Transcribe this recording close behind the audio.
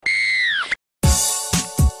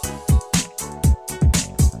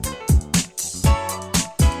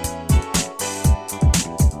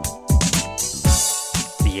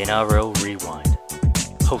NRL Rewind,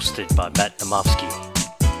 hosted by Matt Namofsky.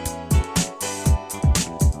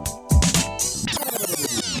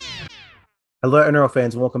 Hello NRL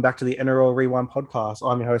fans and welcome back to the NRL Rewind podcast.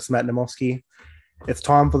 I'm your host Matt Namofsky. It's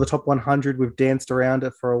time for the top 100. We've danced around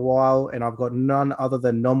it for a while and I've got none other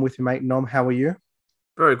than Nom with me, mate. Nom, how are you?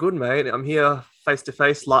 Very good, mate. I'm here face to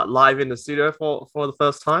face, live in the studio for the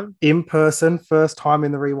first time. In person, first time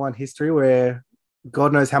in the Rewind history where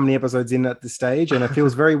God knows how many episodes in at this stage. And it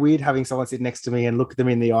feels very weird having someone sit next to me and look them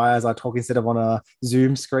in the eye as I talk instead of on a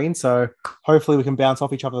Zoom screen. So hopefully we can bounce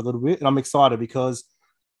off each other a little bit. And I'm excited because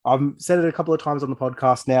I've said it a couple of times on the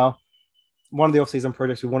podcast now. One of the off-season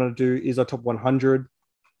projects we want to do is our top 100.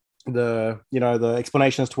 The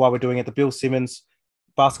explanation as to why we're doing it. The Bill Simmons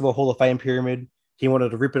Basketball Hall of Fame pyramid. He wanted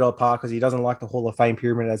to rip it apart because he doesn't like the Hall of Fame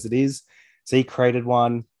pyramid as it is. So he created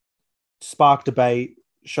one, spark debate,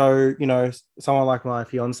 show, someone like my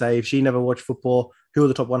fiance, if she never watched football, who are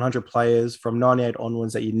the top 100 players from 98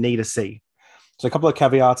 onwards that you need to see. So a couple of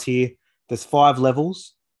caveats here. There's 5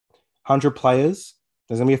 levels, 100 players.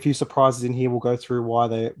 There's going to be a few surprises in here. We'll go through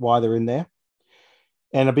why they're in there.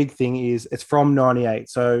 And a big thing is it's from 98.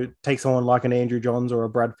 So take someone like an Andrew Johns or a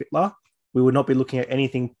Brad Fittler. We would not be looking at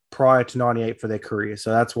anything prior to 98 for their career.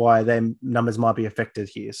 So that's why their numbers might be affected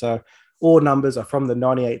here. So all numbers are from the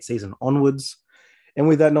 98 season onwards. And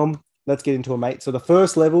with that, Nom, let's get into it, mate. So the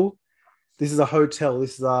first level, this is a hotel.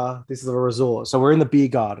 This is a resort. So we're in the beer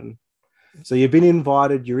garden. So you've been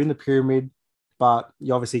invited. You're in the pyramid, but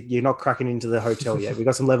you're not cracking into the hotel yet. We've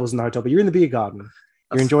got some levels in the hotel, but you're in the beer garden.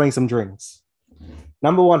 You're enjoying some drinks.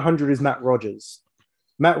 Number 100 is Matt Rogers.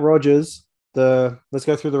 Matt Rogers, let's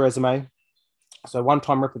go through the resume. So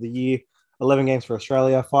one-time rep of the year, 11 games for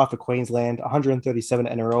Australia, 5 for Queensland, 137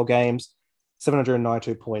 NRL games,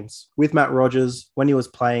 792 points. With Matt Rogers, when he was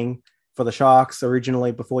playing for the Sharks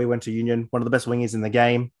originally, before he went to Union, one of the best wingers in the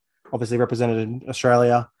game, obviously represented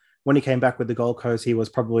Australia. When he came back with the Gold Coast, he was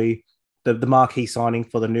probably the marquee signing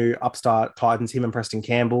for the new upstart Titans, him and Preston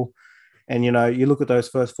Campbell. And, you look at those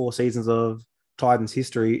first 4 seasons of Titans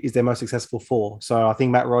history, is their most successful 4. So I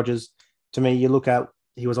think Matt Rogers, to me, you look at,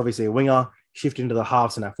 he was obviously a winger, shifted into the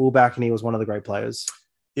halves and at fullback, and he was one of the great players.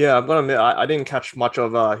 Yeah, I'm going to admit, I didn't catch much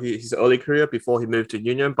of his early career before he moved to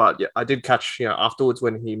Union, but yeah, I did catch, afterwards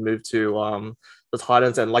when he moved to the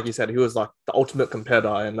Titans. And like you said, he was like the ultimate competitor.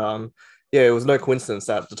 And it was no coincidence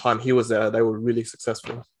that at the time he was there, they were really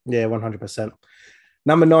successful. Yeah, 100%.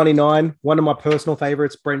 Number 99, one of my personal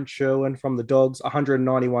favorites, Brent Sherwin from the Dogs,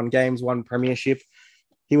 191 games, 1 premiership.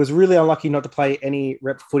 He was really unlucky not to play any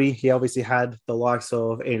rep footy. He obviously had the likes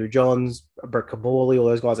of Andrew Johns, Brett Caborley, all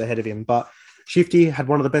those guys ahead of him. But Shifty had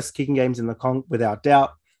one of the best kicking games in the comp, without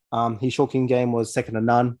doubt. His short kicking game was second to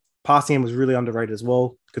none. Passing game was really underrated as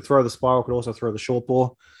well. Could throw the spiral, could also throw the short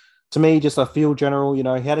ball. To me, just a field general, he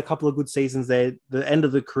had a couple of good seasons there. The end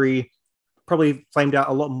of the career probably flamed out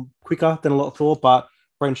a lot quicker than a lot thought, but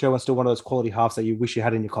Brent Sherwin's still one of those quality halves that you wish you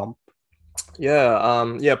had in your comp.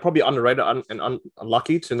 Yeah, probably underrated and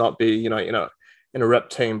unlucky to not be, in a rep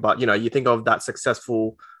team. But, you think of that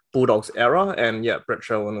successful Bulldogs era, and Brett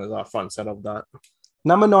Sherwin was our front set of that.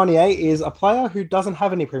 Number 98 is a player who doesn't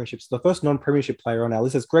have any premierships. The first non-premiership player on our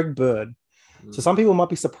list is Greg Bird. So some people might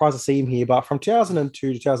be surprised to see him here, but from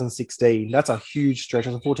 2002 to 2016, that's a huge stretch.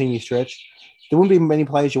 That's a 14-year stretch. There wouldn't be many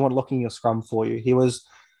players you want locking your scrum for you. He was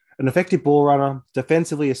an effective ball runner,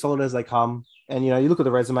 defensively as solid as they come. And, you look at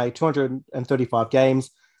the resume, 235 games,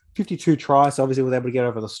 52 tries, so obviously was able to get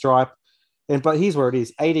over the stripe. But here's where it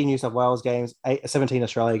is, 18 New South Wales games, 17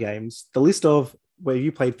 Australia games. The list of where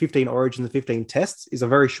you played 15 Origins and 15 Tests is a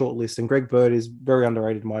very short list, and Greg Bird is very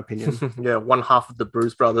underrated in my opinion. Yeah, one half of the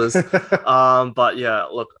Bruce brothers. But yeah,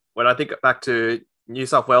 look, when I think back to New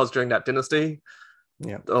South Wales during that dynasty,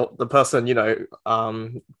 the person, doing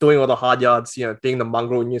all the hard yards, being the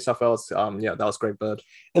mongrel in New South Wales, that was Greg Bird.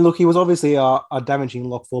 And look, he was obviously a damaging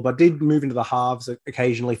lock for, but did move into the halves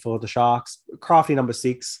occasionally for the Sharks. Crafty number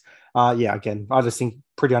 6. Again, I just think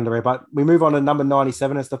pretty underrated. But we move on to number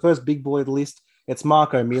 97. It's the first big boy of the list. It's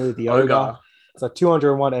Mark O'Mealy, the Ogre. So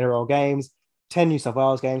 201 NRL games, 10 New South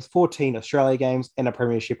Wales games, 14 Australia games, and a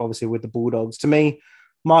premiership, obviously, with the Bulldogs. To me,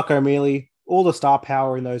 Mark O'Mealy, all the star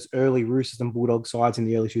power in those early Roosters and Bulldogs sides in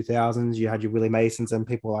the early 2000s. You had your Willie Masons and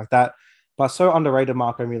people like that. But so underrated,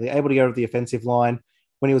 Mark O'Mealy, able to go to the offensive line.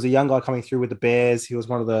 When he was a young guy coming through with the Bears, he was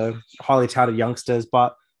one of the highly touted youngsters.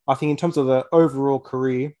 But I think in terms of the overall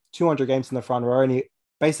career, 200 games in the front row, and he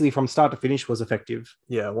basically from start to finish was effective.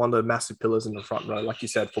 Yeah, one of the massive pillars in the front row, like you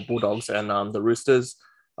said, for Bulldogs and the Roosters.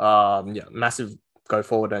 Massive go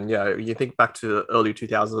forward. And you think back to the early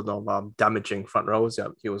 2000s of damaging front rows. Yeah,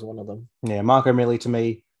 he was one of them. Yeah, Mark O'Mealy to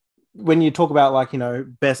me, when you talk about like,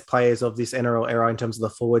 best players of this NRL era in terms of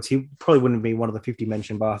the forwards, he probably wouldn't be one of the 50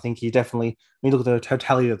 mentioned, but I think he definitely, when you look at the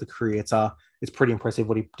totality of the career, it's pretty impressive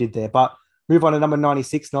what he did there. But move on to number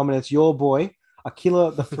 96, Norman. It's your boy,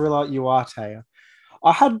 Akila the Thriller Uate.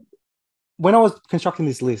 When I was constructing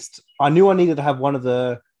this list, I knew I needed to have one of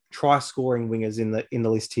the try-scoring wingers in the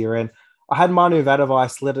list here. And I had Manu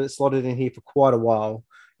Vadavai slotted in here for quite a while.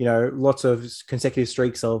 Lots of consecutive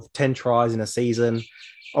streaks of 10 tries in a season.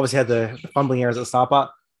 Obviously had the fumbling errors at the start, but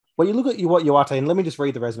when you look at what Uate, and let me just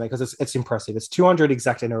read the resume because it's impressive. It's 200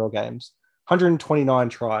 exact NRL games, 129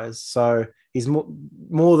 tries. So he's more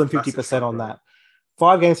than 50% on that.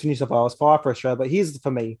 5 games for New South Wales, 5 for Australia. But here's for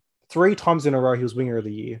me, 3 times in a row he was winger of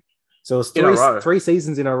the year. So it was three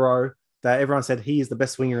seasons in a row that everyone said he is the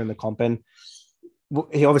best winger in the comp. And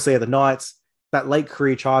he obviously had the Knights, that late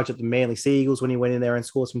career charge at the Manly Sea Eagles when he went in there and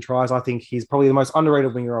scored some tries. I think he's probably the most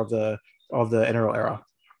underrated winger of the NRL era.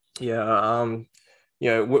 Yeah,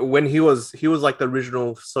 when he was like the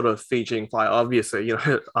original sort of featuring player, obviously,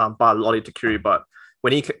 by Lottie Takuri, but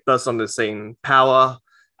when he burst on the scene, power,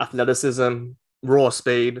 athleticism, raw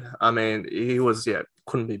speed, I mean, he was,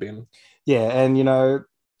 couldn't be beaten. Yeah, and,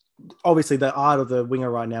 obviously the art of the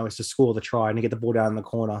winger right now is to score the try and to get the ball down in the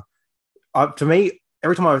corner. To me,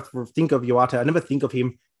 every time I think of Uate, I never think of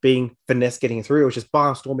him being finesse getting it through. It was just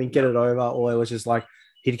barnstorming, get it over, or it was just like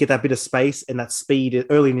he'd get that bit of space, and that speed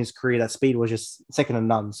early in his career, that speed was just second to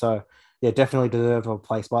none. So, yeah, definitely deserved a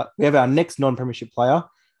place. But we have our next non-premiership player.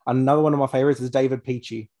 Another one of my favorites is David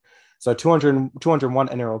Peachey. So 201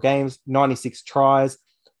 NRL games, 96 tries,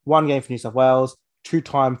 1 game for New South Wales,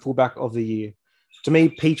 2-time fullback of the year. To me,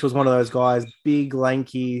 Peach was one of those guys, big,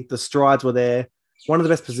 lanky, the strides were there. One of the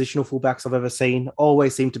best positional fullbacks I've ever seen.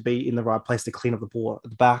 Always seemed to be in the right place to clean up the ball at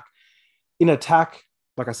the back. In attack,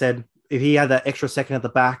 like I said, if he had that extra second at the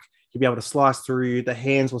back, he'd be able to slice through. The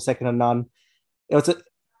hands were second to none.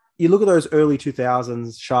 You look at those early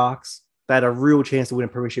 2000s Sharks, they had a real chance to win a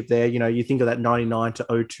premiership there. You think of that 99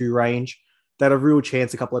 to 02 range. They had a real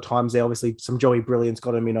chance a couple of times there. Obviously, some Joey Brilliance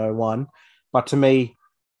got him in 01. But to me,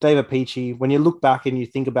 David Peachey, when you look back and you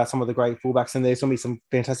think about some of the great fullbacks, and there's going to be some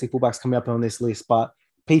fantastic fullbacks coming up on this list, but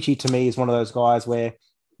Peachey to me is one of those guys where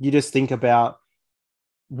you just think about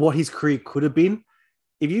what his career could have been.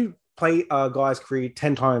 If you play a guy's career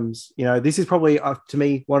 10 times, this is probably, to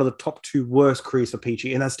me, one of the top 2 worst careers for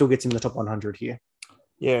Peachey, and that still gets him in the top 100 here.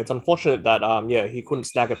 Yeah, it's unfortunate that he couldn't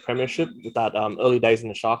snag a premiership with that early days in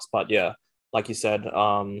the Sharks, but yeah, like you said,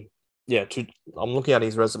 I'm looking at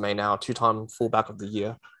his resume now, 2-time fullback of the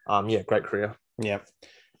year. Great career. Yeah.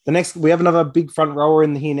 The next, we have another big front rower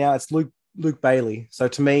in here now. It's Luke Bailey. So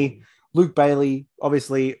to me, Luke Bailey,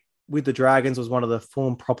 obviously with the Dragons, was one of the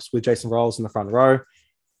form props with Jason Rolls in the front row.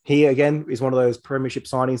 He, again, is one of those premiership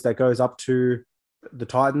signings that goes up to the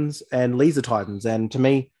Titans and leads the Titans. And to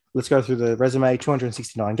me, let's go through the resume.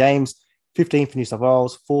 269 games, 15 for New South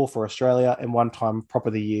Wales, 4 for Australia, and 1-time prop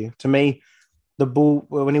of the year. To me, the Bull,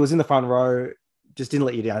 when he was in the front row, just didn't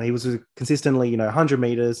let you down. He was consistently, 100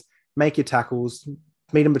 meters, make your tackles,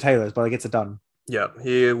 meat and potatoes, but it gets it done. Yeah,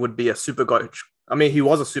 he would be a super coach. I mean, he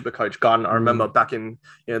was a super coach gun. I remember back in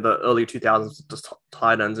the early 2000s, the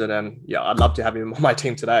Titans, and then, I'd love to have him on my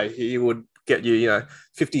team today. He would get you,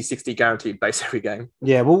 50, 60 guaranteed base every game.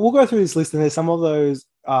 Yeah, well, we'll go through this list, and there's some of those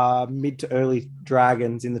mid to early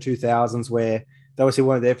Dragons in the 2000s where they obviously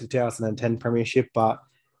weren't there for the 2010 premiership, but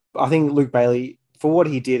I think Luke Bailey, for what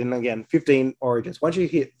he did, and again, 15 origins. Once you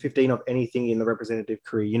hit 15 of anything in the representative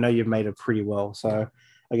career, you've made it pretty well. So,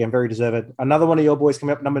 again, very deserved. Another one of your boys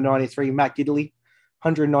coming up, number 93, Matt Gidley,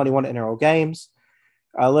 191 NRL games,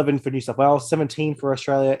 11 for New South Wales, 17 for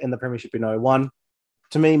Australia in the premiership in 01.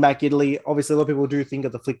 To me, Matt Gidley, obviously a lot of people do think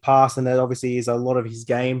of the flick pass, and that obviously is a lot of his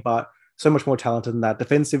game, but so much more talented than that.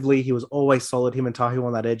 Defensively, he was always solid, him and Tahu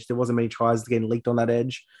on that edge. There wasn't many tries getting leaked on that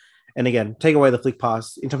edge. And again, take away the flick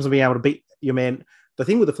pass in terms of being able to beat your man. The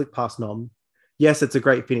thing with the flick pass, Nom, yes, it's a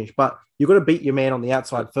great finish, but you've got to beat your man on the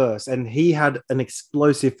outside first. And he had an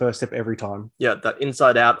explosive first step every time. Yeah, that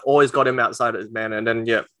inside out always got him outside of his man. And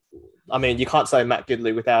then, I mean, you can't say Matt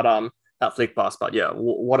Gidley without that flick pass, but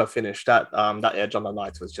what a finish. That edge on the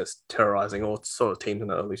Knights was just terrorizing all sort of teams in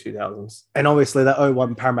the early 2000s. And obviously that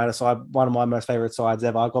 01 Parramatta side, one of my most favorite sides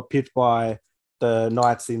ever. I got pipped by the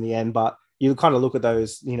Knights in the end, but you kind of look at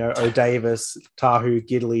those, O'Davis, Tahu,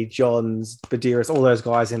 Gidley, Johns, Badiris, all those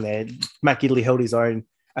guys in there. Matt Gidley held his own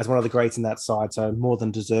as one of the greats in that side, so more than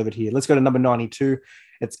deserved here. Let's go to number 92.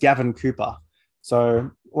 It's Gavin Cooper. So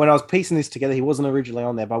when I was piecing this together, he wasn't originally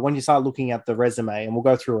on there, but when you start looking at the resume, and we'll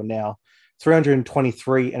go through it now,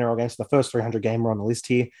 323 NRL games, the first 300 gamer on the list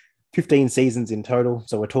here, 15 seasons in total,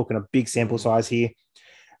 so we're talking a big sample size here.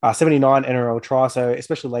 79 NRL try, so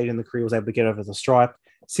especially late in the career was able to get over the stripe.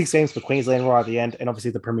 6 games for Queensland right at the end, and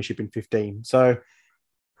obviously the premiership in 15. So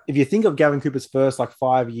if you think of Gavin Cooper's first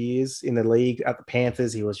 5 years in the league at the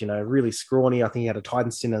Panthers, he was, really scrawny. I think he had a Titan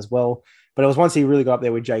stint as well. But it was once he really got up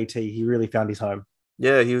there with JT, he really found his home.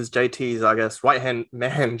 Yeah, he was JT's, I guess, right-hand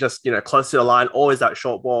man, just, close to the line, always that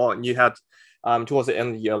short ball. And you had, towards the end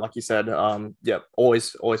of the year, like you said,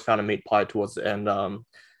 always found a meat pie towards the end.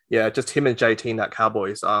 Just him and JT in that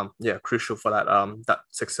Cowboys, crucial for that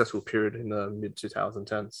successful period in the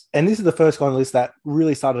mid-2010s. And this is the first guy on the list that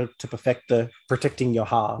really started to perfect the protecting your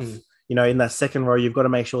half. In that second row, you've got to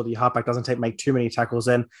make sure that your halfback doesn't make too many tackles.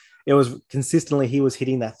 And it was consistently, he was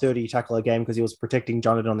hitting that 30 tackle a game because he was protecting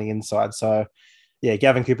Jonathan on the inside. So, yeah,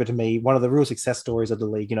 Gavin Cooper, to me, one of the real success stories of the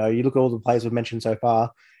league. You look at all the players we've mentioned so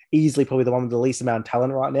far, easily probably the one with the least amount of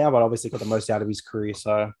talent right now, but obviously got the most out of his career.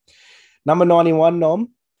 So, number 91, Nom.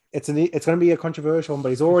 It's going to be a controversial one, but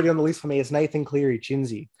he's already on the list for me. It's Nathan Cleary,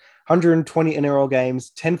 Chinsey. 120 NRL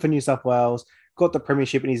games, 10 for New South Wales, got the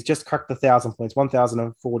premiership, and he's just cracked the 1,000 points,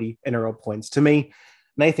 1,040 NRL points. To me,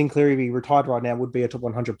 Nathan Cleary, if he retired right now, would be a top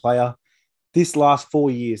 100 player. This last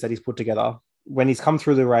 4 years that he's put together, when he's come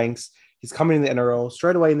through the ranks, he's coming in the NRL,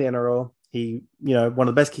 straight away in the NRL. He, one of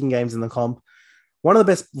the best kicking games in the comp. One of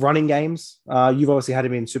the best running games. You've obviously had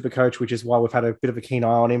him in Supercoach, which is why we've had a bit of a keen eye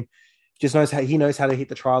on him. Just knows how to hit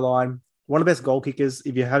the try line. One of the best goal kickers.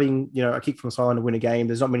 If you're having, a kick from the sideline to win a game,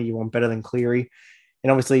 there's not many you want better than Cleary.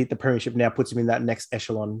 And obviously the premiership now puts him in that next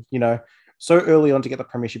echelon, so early on to get the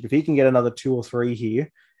premiership. If he can get another 2 or 3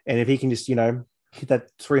 here, and if he can just, hit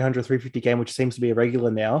that 300, 350 game, which seems to be a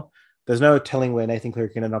regular now, there's no telling where Nathan Cleary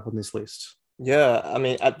can end up on this list. Yeah. I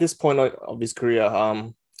mean, at this point of his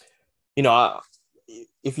career,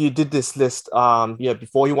 if you did this list,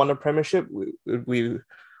 before he won the premiership, we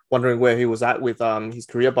wondering where he was at with his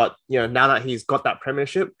career. But, now that he's got that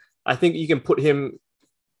premiership, I think you can put him,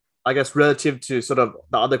 I guess, relative to sort of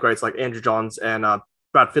the other greats like Andrew Johns and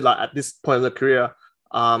Brad Fittler at this point of the career.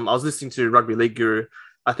 I was listening to Rugby League Guru.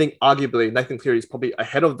 I think arguably Nathan Cleary is probably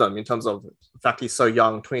ahead of them in terms of the fact he's so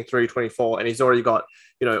young, 23, 24, and he's already got,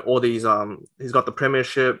 all these, he's got the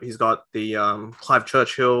premiership, he's got the Clive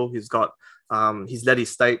Churchill, he's got, he's led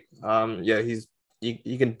his state.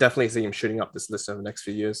 You can definitely see him shooting up this list over the next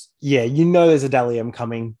few years. Yeah, there's a Dally M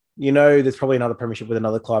coming. There's probably another premiership with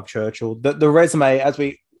another Clive Churchill. The resume, as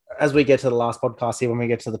we get to the last podcast here, when we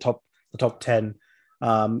get to the top 10,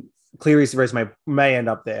 Cleary's resume may end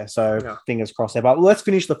up there. So Fingers crossed there. But let's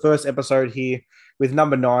finish the first episode here with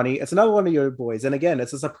number 90. It's another one of your boys. And again,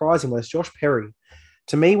 it's a surprising one. It's Josh Perry.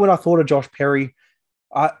 To me, when I thought of Josh Perry,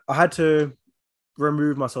 I had to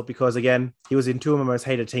remove myself because, again, he was in 2 of my most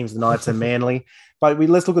hated teams, the Knights and Manly. But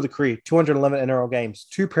let's look at the career. 211 NRL games,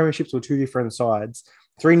 2 premierships with 2 different sides,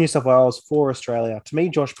 3 New South Wales, 4 Australia. To me,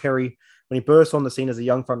 Josh Perry, when he burst on the scene as a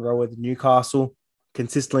young front rower with Newcastle,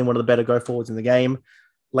 consistently one of the better go-forwards in the game.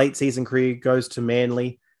 Late season career goes to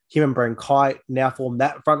Manly. Him and Brent Kite now form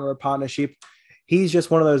that front row partnership. He's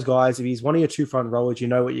just one of those guys. If he's one of your 2 front rowers, you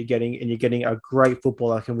know what you're getting, and you're getting a great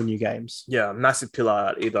footballer that can win you games. Yeah, massive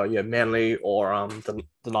pillar at either Manly or the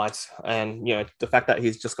Knights, and the fact that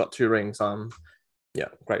he's just got 2 rings.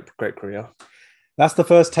 Great career. That's the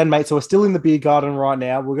first 10, mate. So we're still in the beer garden right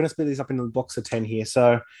now. We're going to split this up into the box of 10 here.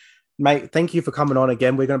 So, mate, thank you for coming on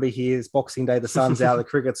again. We're going to be here. It's Boxing Day. The sun's out. The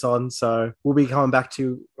cricket's on. So we'll be coming back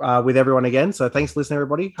to with everyone again. So thanks for listening,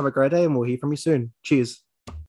 everybody. Have a great day, and we'll hear from you soon. Cheers.